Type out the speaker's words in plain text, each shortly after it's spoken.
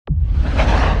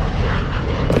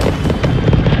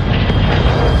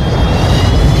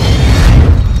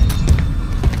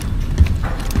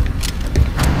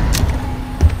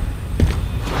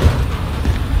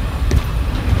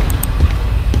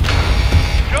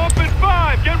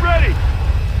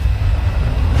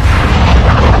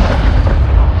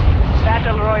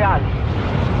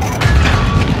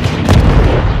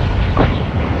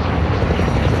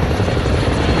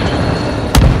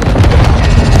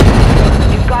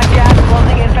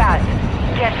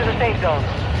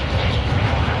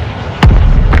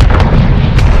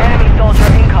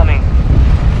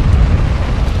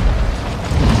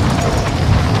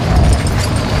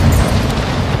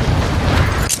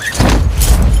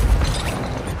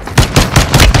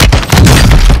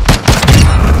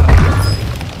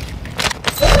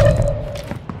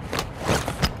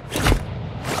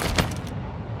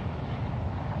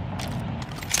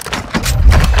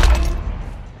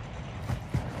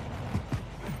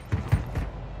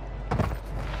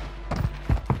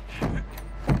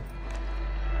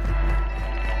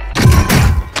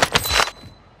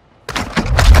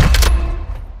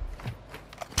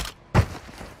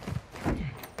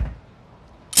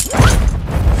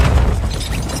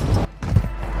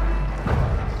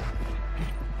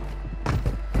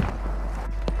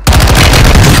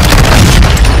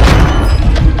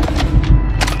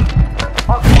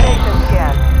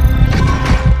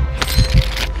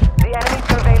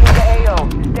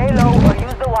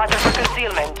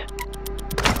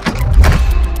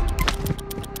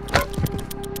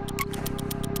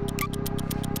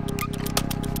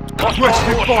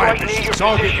fire near mission. your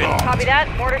Target position. marked. Copy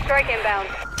that. Mortar strike inbound.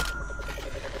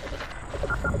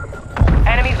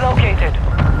 Enemies located.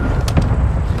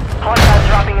 Hostiles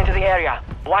dropping into the area.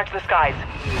 Watch the skies.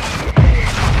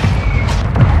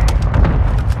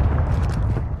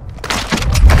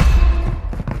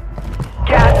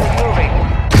 Gas is moving.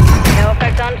 No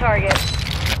effect on target.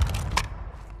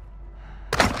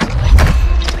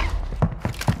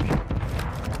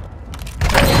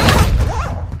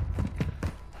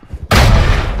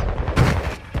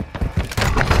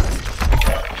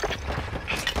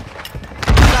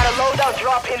 Got a loadout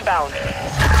drop inbound.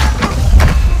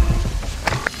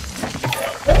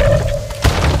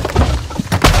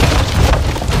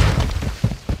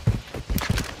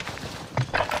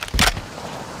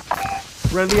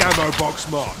 Friendly ammo box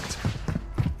marked.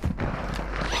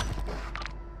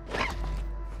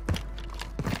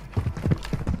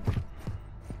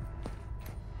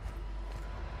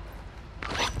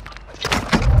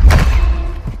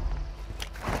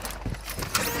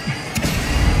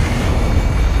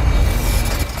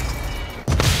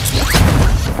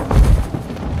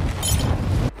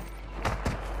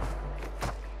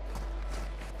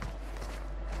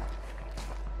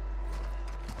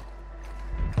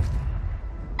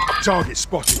 Target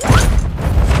spotted.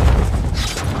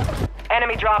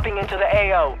 Enemy dropping into the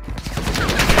AO.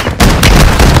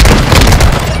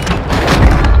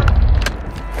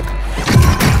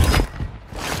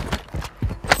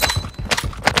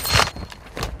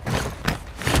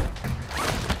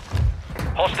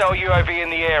 Hostile UAV in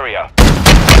the area.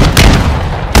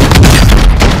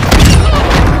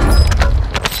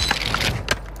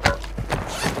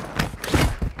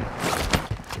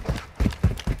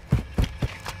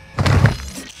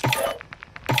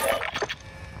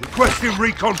 Requesting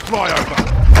recon flyover.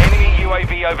 Enemy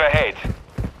UAV overhead.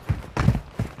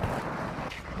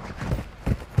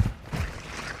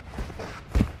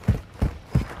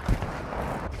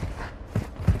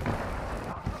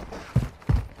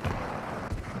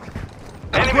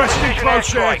 Enemy Requesting precision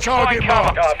close air. airstrike. Target Find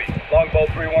cover. marked. Copy. Longbow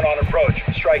 3-1 on approach.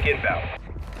 Strike inbound.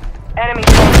 Enemy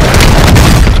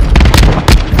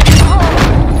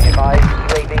Advised,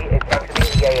 UAV is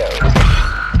exiting the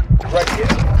AO. Ready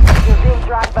hit. You're being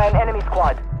tracked by an enemy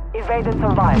squad. Evade and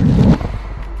survive.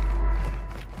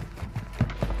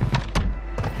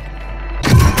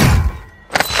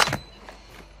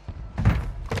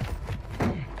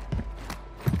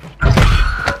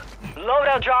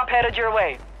 Loadout drop headed your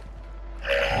way.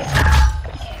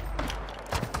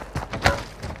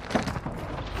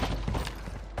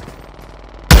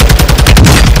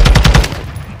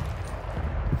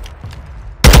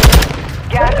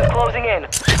 Gas is closing in.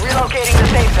 Relocating the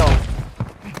safe zone.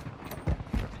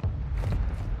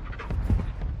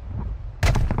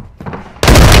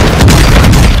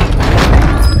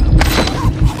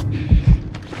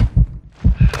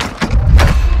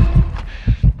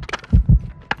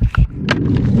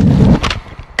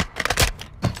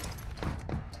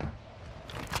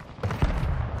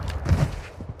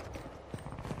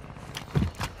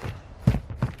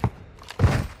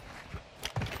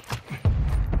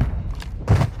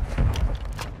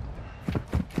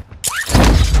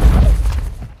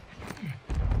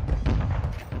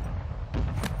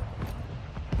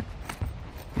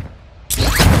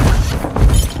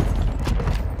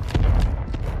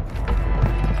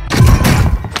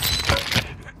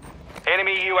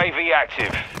 Enemy UAV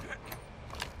active.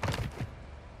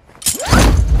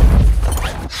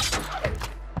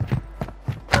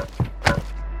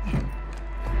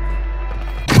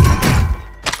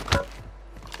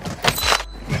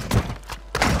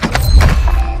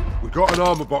 We got an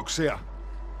armor box here.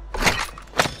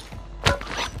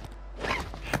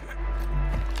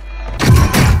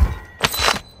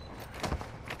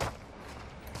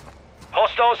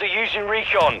 Hostiles are using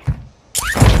recon.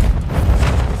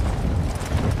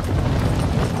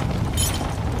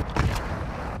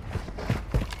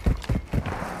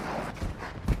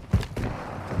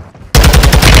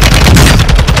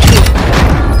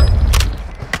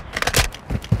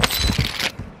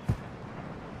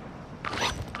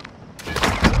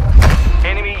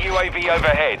 Enemy UAV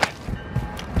overhead.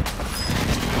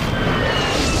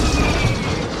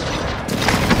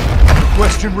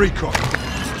 Requesting recon.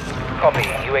 Copy.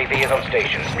 UAV is on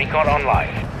station. Recon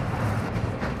online.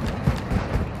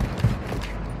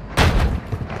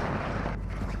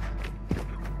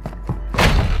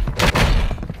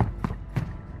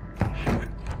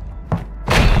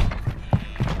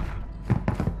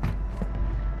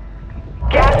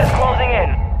 Gas is closing in.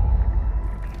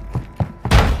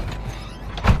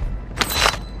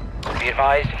 Be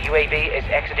advised, UAV is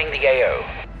exiting the AO.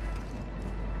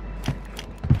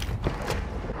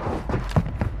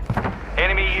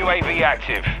 Enemy UAV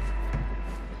active.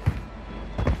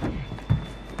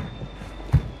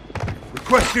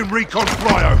 Requesting recon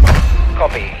flyover.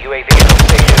 Copy. UAV is on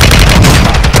station.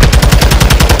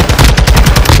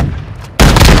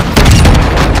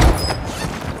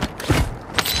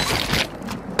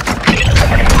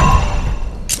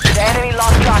 The enemy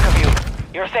lost track of you.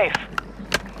 You're safe.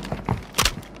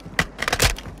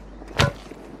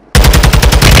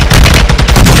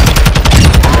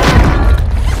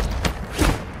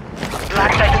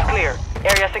 Black site is clear.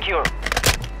 Area secure.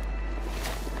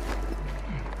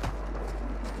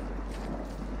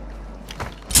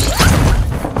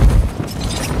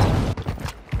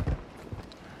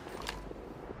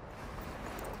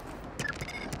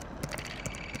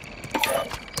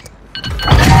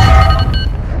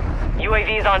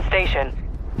 UAV is on station.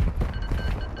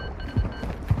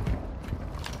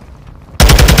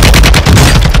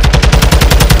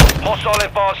 Hostile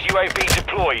advanced UAV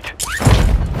deployed.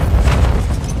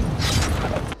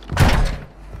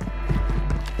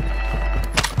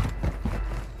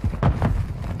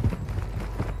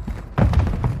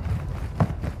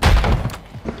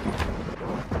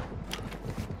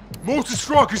 Mortar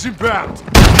strikers inbound. Order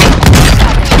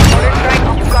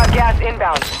strike, you've got gas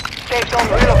inbound. Safe zone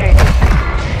relocated.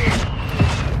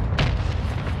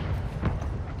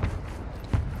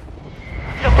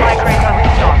 Supply crates are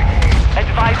restocked.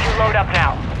 Advise you load up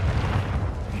now.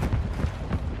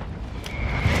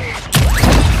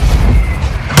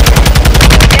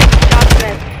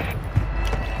 Toughness.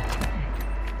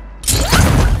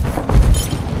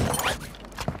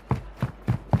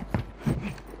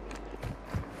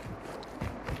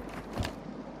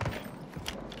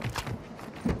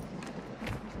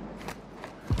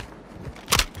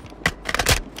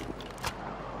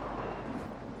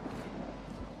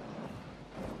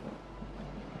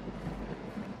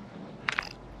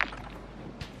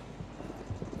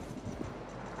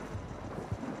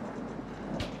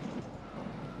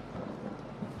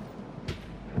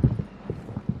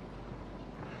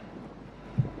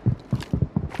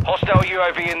 Hostile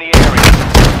UAV in the area.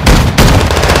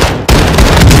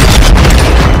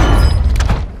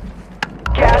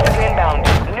 Gas is inbound.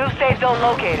 New safe zone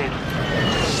located.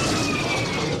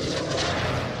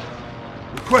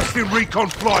 Requesting recon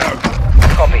flyover.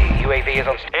 Copy. UAV is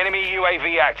on station. Enemy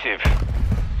UAV active.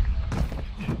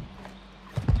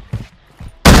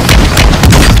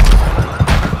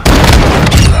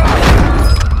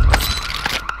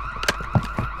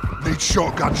 Need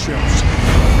shotgun shells.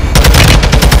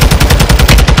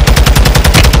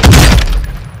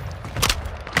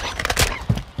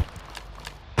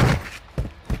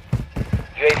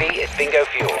 UAV is bingo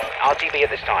fuel. RTB at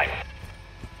this time.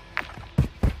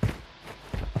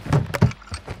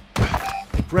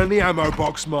 Friendly ammo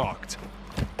box marked.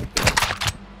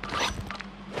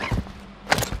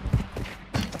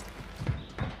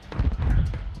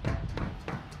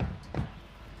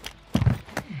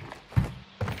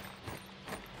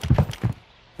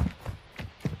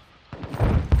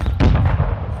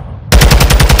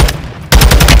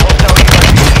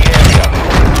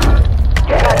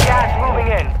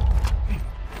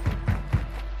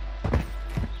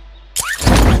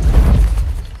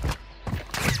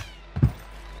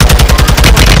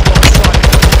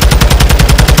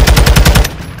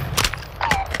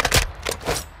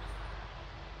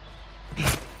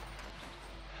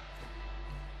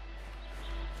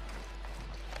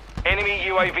 Enemy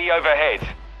UAV overhead.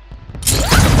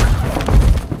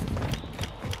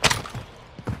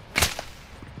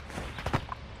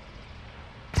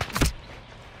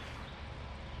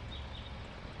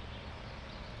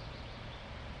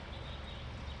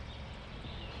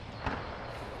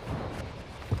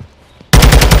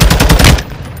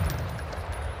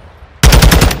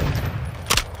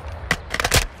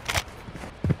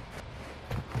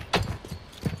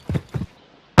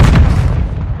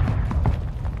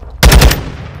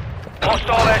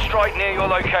 Hostile airstrike near your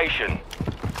location.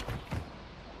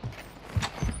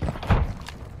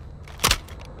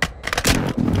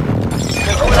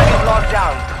 The gulag is locked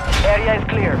down. Area is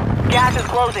clear. Gas is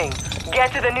closing.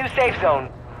 Get to the new safe zone.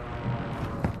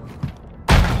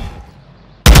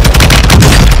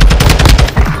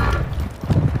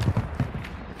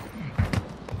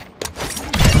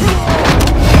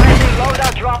 Friendly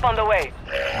loadout drop on the way.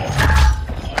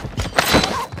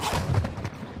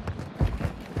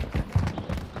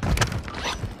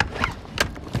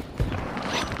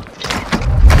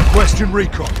 Requesting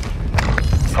recon.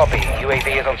 Copy.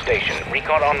 UAV is on station.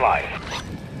 Recon online.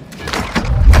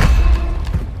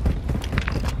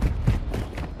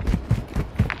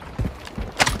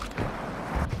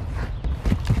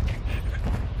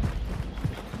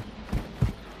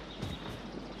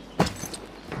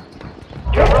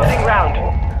 Closing round.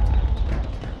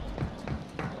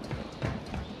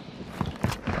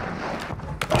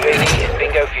 UAV is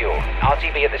bingo fuel.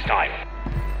 RTV at this time.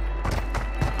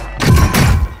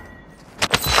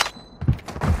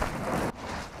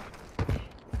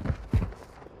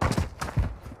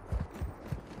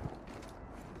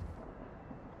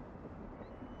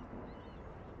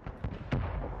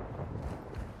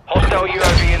 Hostile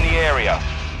UAV in the area.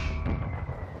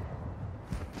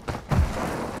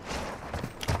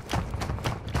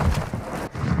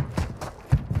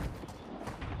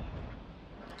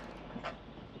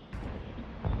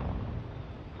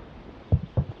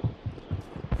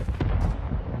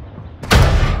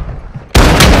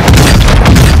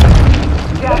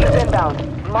 Gas is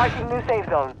inbound. Marking new safe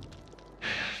zone.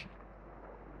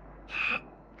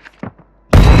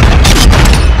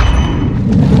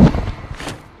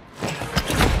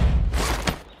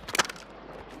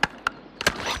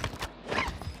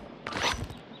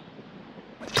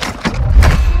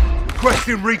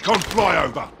 Requesting recon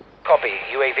flyover. Copy.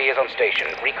 UAV is on station.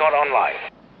 Recon online.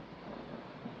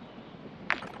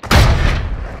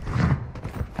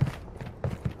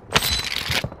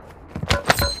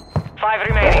 Five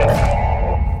remaining.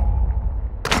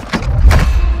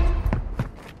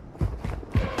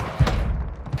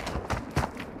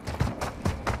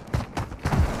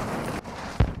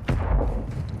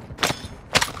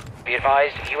 Be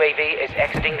advised, UAV is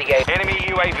exiting the area. Enemy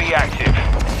UAV active.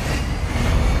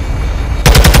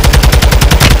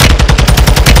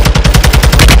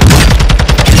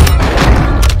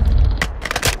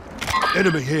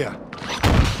 Enemy here.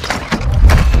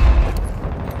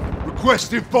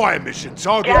 Requesting fire mission.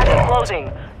 Target Gas is marked.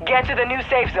 closing. Get to the new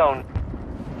safe zone.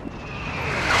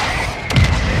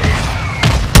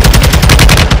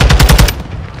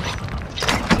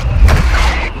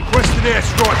 Requesting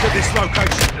airstrike at this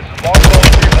location. This is Longbow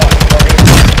 3-1. Target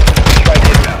approved. Strike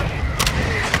inbound.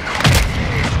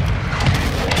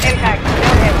 Impact. No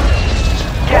hit.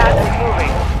 Gas is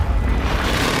moving.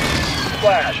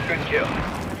 Flash. Good kill.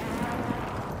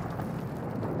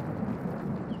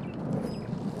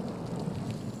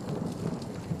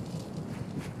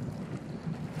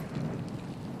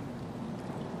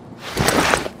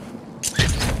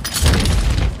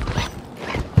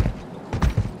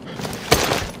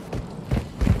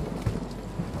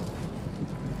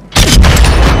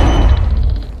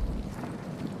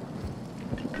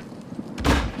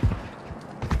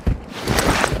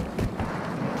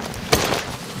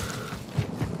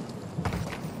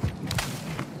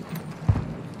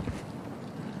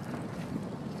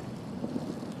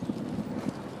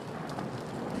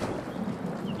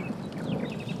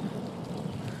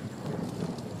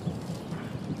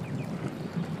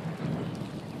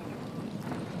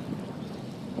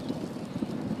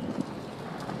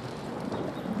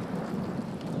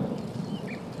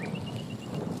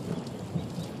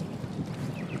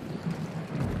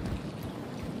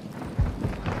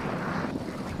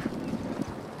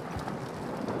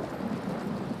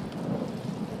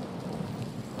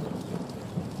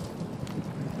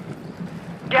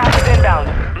 Gas is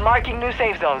inbound. Marking new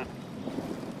safe zone.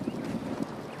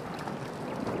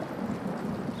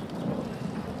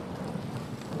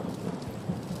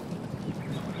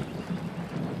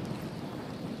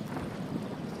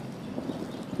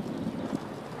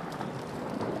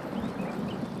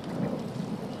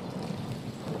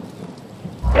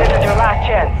 This is your last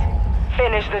chance.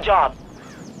 Finish the job.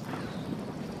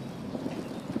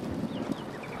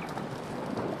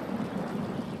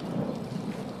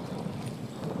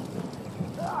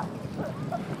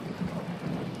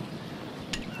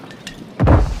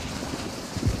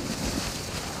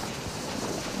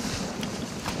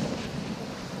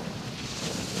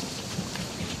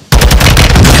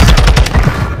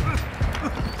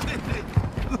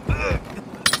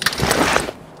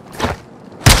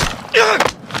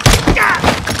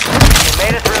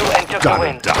 Took the Done win.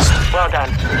 and dusted. Well done.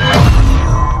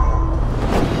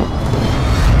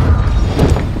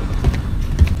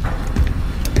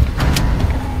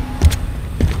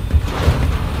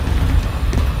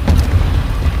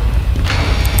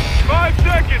 5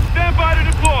 seconds. Stand by to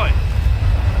deploy.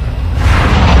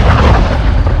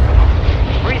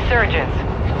 Resurgence.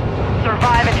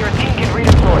 Survive and your team can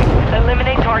redeploy.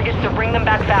 Eliminate targets to bring them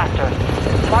back faster.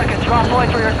 Mark a drop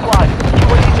point for your squad. You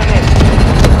will lead them in.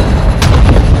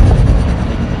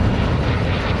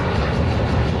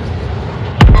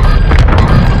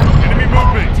 Enemy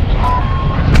movement.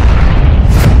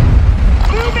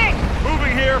 Moving.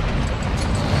 Moving here.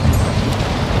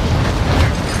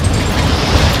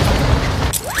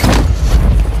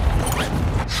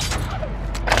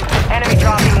 Enemy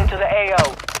dropping into the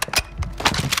AO.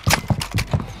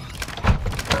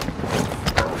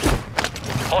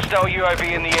 Hostile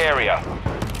UAV in the area.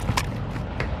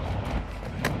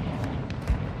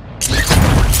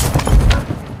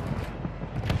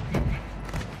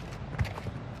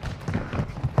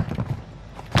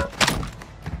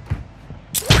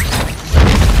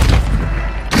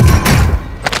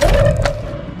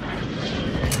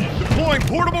 Deploying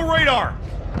portable radar.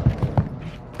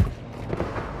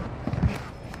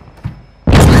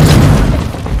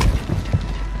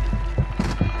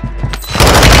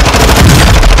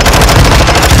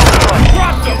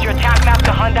 Use your attack map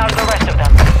to hunt down the rest of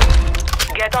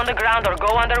them. Get on the ground or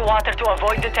go underwater to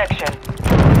avoid detection.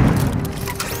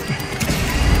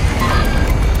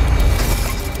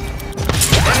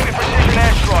 Enemy precision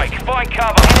airstrike. Find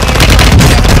cover.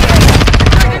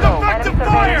 Taking effective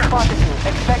fire! Spotted you.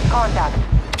 Expect contact.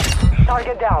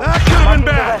 Target down. That's coming Marking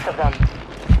the back. rest of them.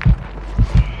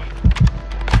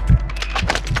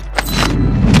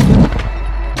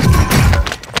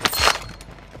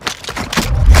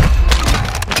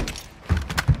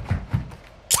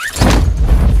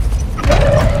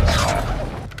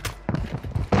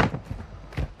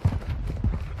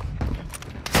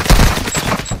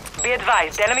 Be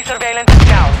advised, enemy surveillance is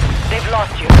down. They've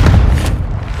lost you.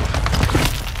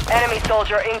 Enemy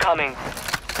soldier incoming.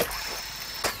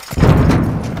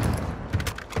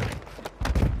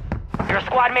 Your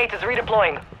squad mate is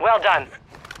redeploying. Well done.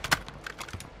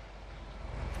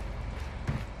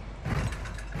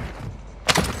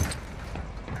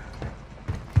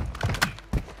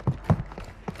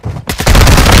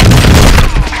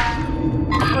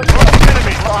 Good work,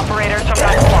 enemy. Operators from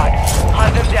that squad.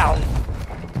 Hunt them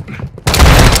down.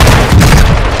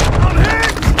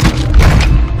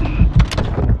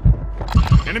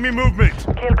 Enemy movement.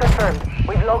 Kill confirmed.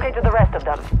 We've located the rest of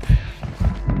them.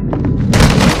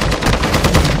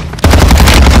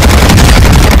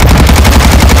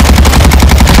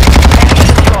 Enemy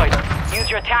destroyed. Use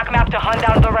your attack map to hunt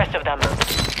down the rest of them.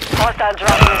 Hostile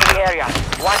dropping into the area.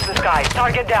 Watch the sky.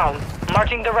 Target down.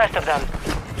 Marking the rest of them.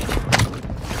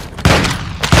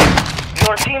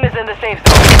 Your team is in the safe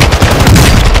zone.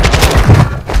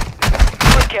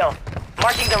 Good kill.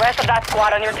 Marking the rest of that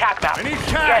squad on your attack map. I need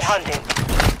cash. Get hunting.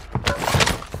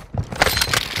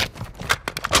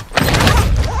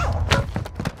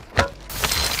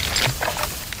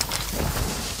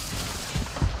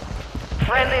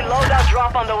 Friendly loadout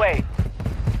drop on the way.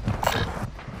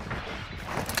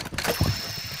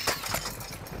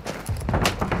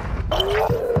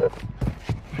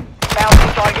 Bounty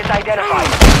targets identified.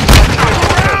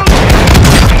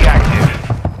 Reactive.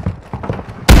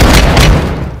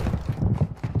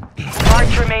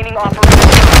 March remaining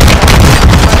operators.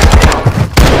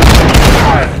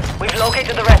 We've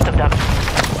located the rest of them.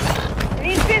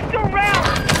 Need pistol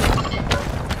round!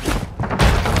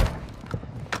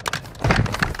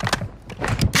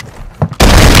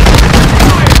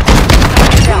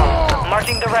 Down.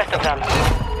 Marking the rest of them.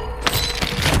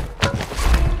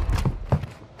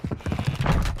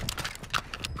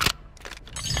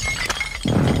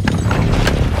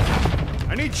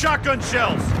 I need shotgun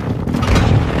shells.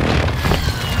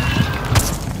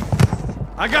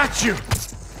 I got you.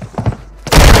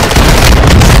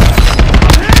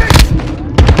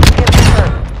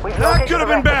 We've That located could have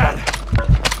the been rest bad. of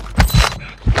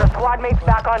them. Your squad mates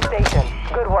back on station.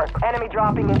 Good work. Enemy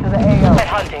dropping into the AO. Get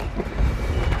hunting.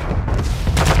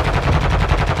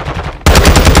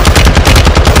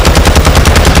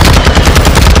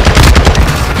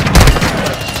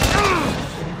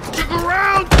 Stick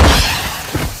around.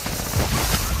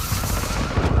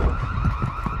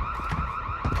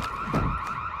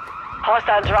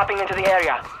 Hostile dropping into the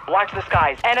area. Watch the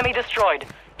skies. Enemy destroyed.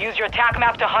 Use your attack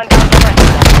map to hunt down the rest of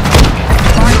them.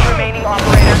 Find remaining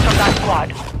operators from that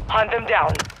squad. Hunt them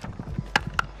down.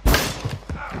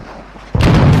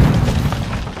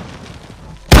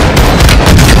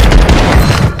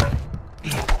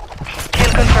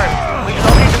 Kill confirmed. We've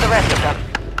located the rest of them.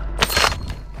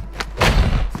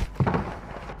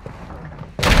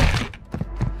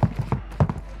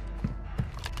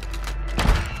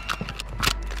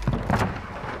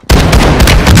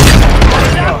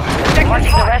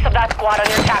 Marking the rest of that squad on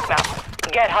your attack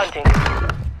map. Get hunting.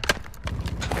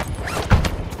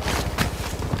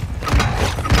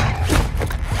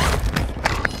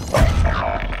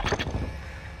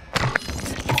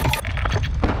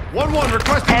 One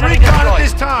requesting Enemy recon at destroyed.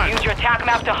 this time. Use your attack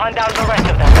map to hunt down the rest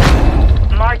of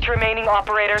them. Marked remaining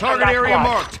operators from Target that area squad.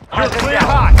 marked. You're Hunt them clear down.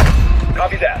 hot.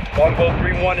 Copy that. Longbow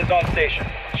 3-1 is on station.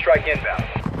 Strike inbound.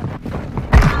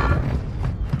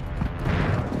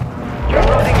 You're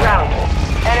losing ground.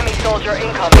 Enemy soldier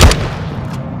incoming.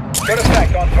 Good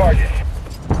effect on target.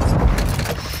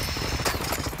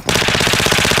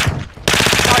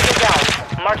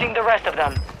 Marking the rest of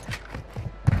them.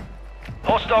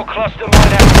 Hostile cluster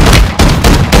mine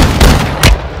out.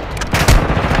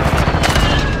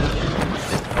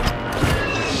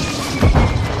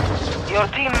 Your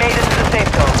team made it to the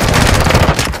safe zone.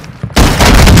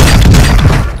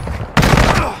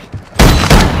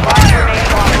 Five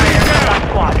remaining operators in that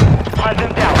squad. Hunt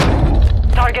them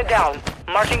down. Target down.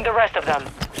 Marking the rest of them.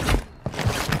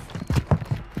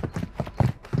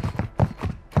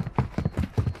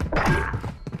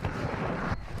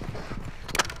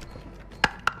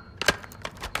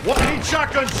 What need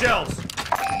shotgun shells?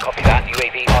 Copy that.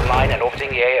 UAV online and orbiting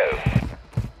the AO.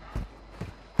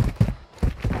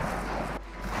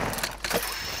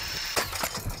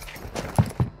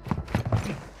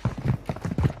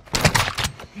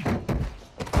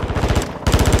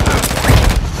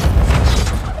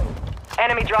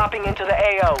 Enemy dropping into the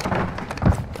AO.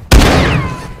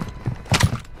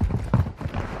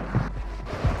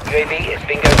 UAV is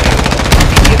bingo.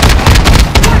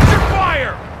 Watch your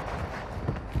fire!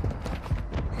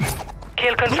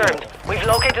 Kill confirmed. We've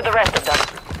located the rest of them.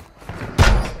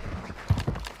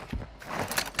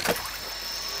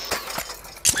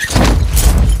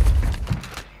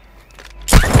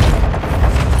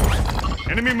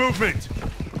 Enemy movement!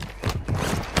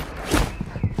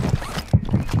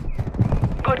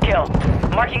 Good kill.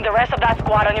 Marking the rest of that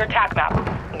squad on your TAC map.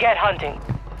 Get hunting.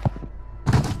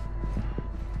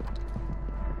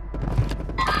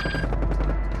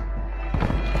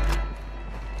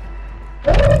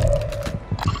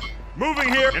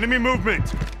 Moving here! Enemy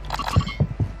movement!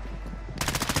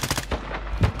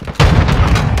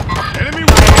 Enemy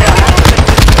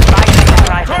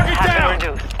Target has down! been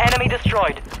reduced. Enemy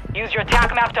destroyed. Use your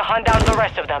TAC map to hunt down the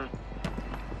rest of them.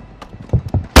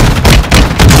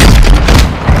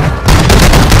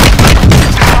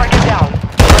 Target down.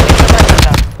 Hunting the rest of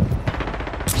them.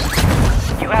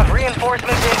 You have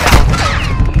reinforcements inbound.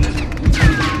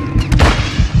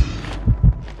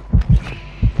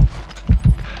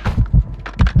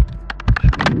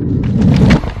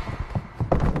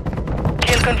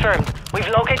 Kill confirmed. We've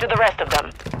located the rest of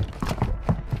them.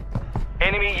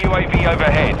 Enemy UAV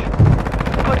overhead.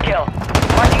 Good kill.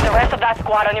 Marking the rest of that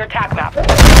squad on your TAC map.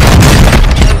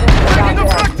 Taking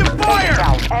effective fire!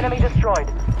 Down. Enemy destroyed.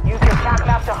 Use your TAC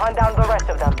map to hunt down the rest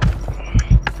of them.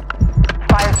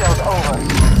 Fire sales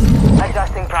over.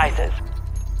 Adjusting prices.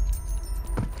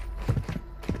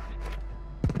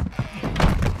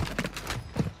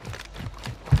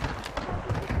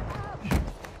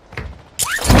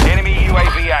 Enemy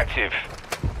UAV active.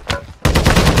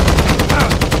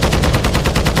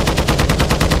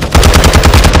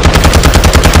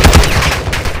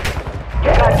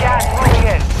 Got gas moving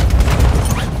in.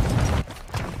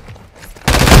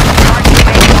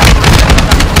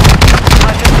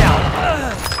 Hunt him down.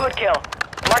 Good kill.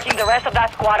 Marking the rest of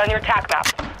that squad on your TAC map.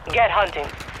 Get hunting.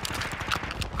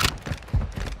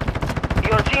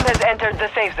 Your team has entered the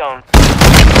safe zone.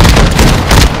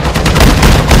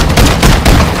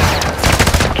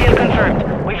 Kill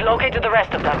confirmed. We've located the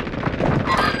rest of them.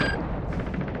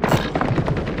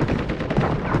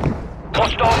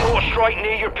 Hostile mortar strike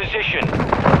near your position.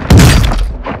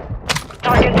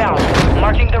 Target down.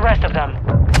 Marking the rest of them.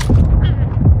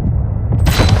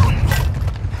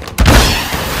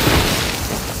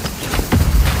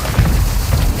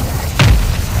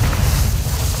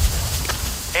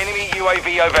 Enemy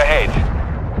UAV overhead.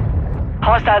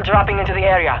 Hostile dropping into the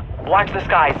area. Watch the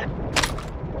skies.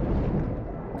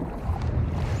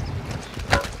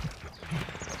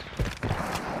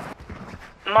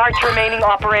 March remaining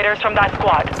operators from that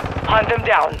squad. Hunt them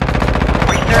down.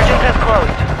 Resurgence has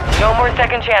closed. No more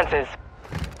second chances.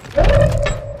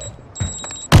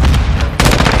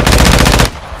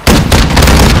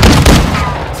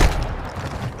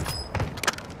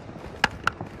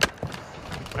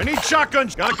 I need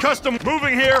shotguns! Got a custom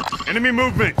moving here! Enemy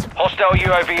movement! Hostile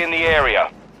UAV in the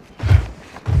area.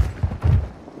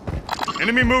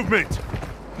 Enemy movement!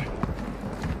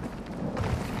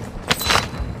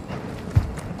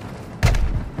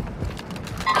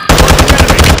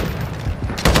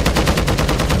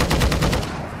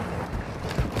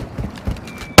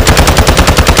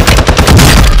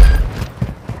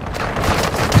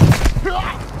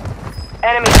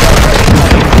 Enemy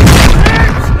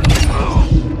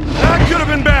That could have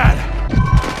been bad!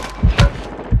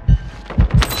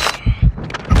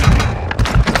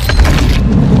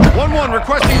 1-1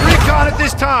 requesting recon at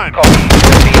this time! Copy.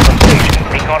 UAV is on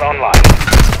station. Recon online.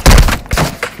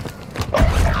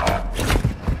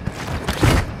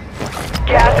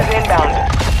 gas is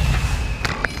inbound.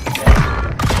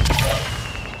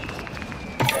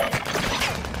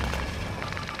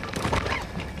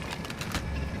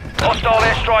 Hostile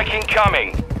airstrike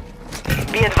incoming.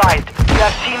 Be advised, you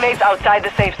have teammates outside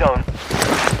the safe zone.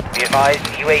 Be advised,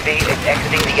 UAV is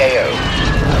exiting the AO.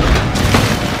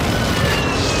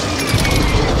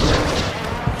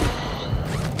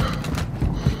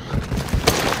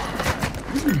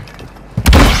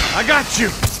 I got you!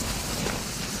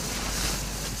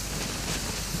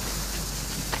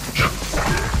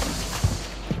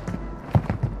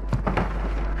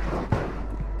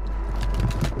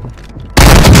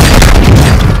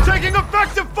 Taking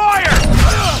effective fire!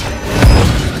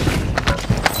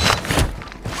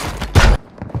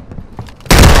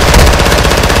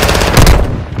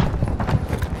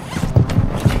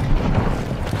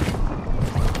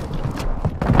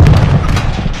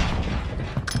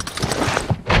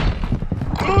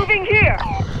 Moving here.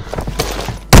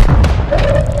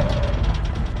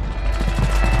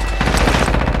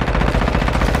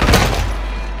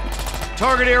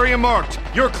 Target area marked.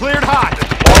 You're cleared hot.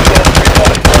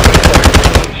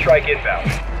 Strike inbound.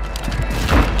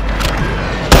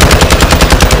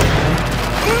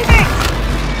 Moving.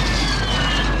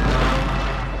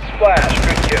 Splash,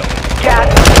 good kill. Gas.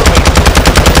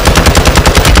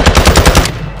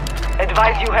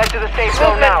 Advise you head to the safe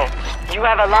zone now. You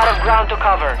have a lot of ground to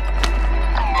cover.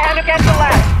 And against the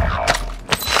left.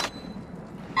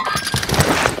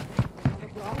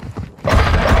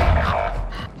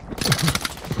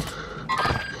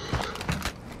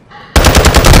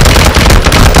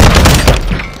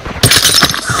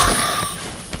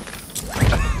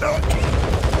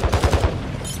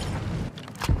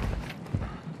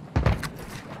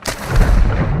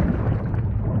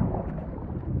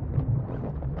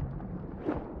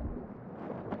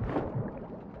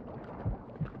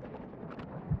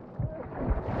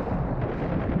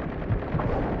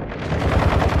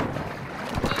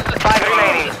 Five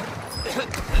remaining.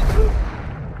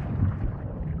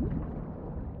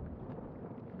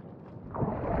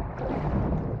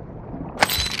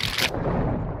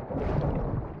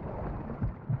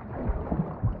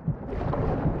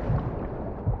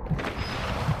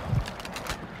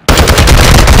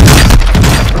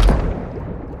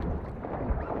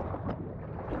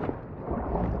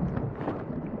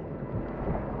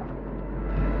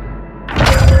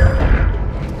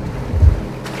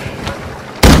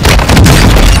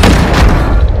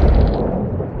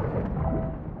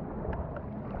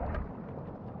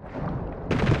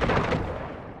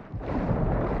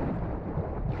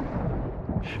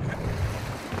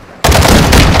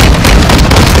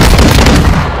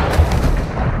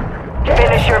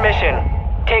 Finish your mission.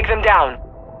 Take them down.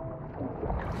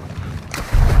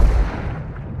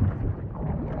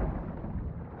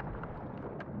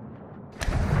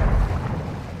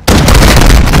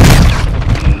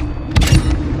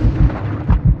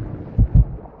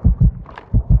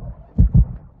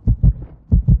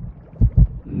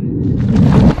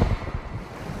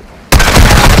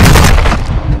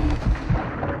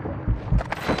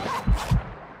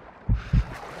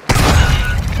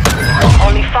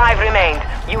 Only 5 remained.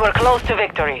 You were close to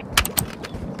victory.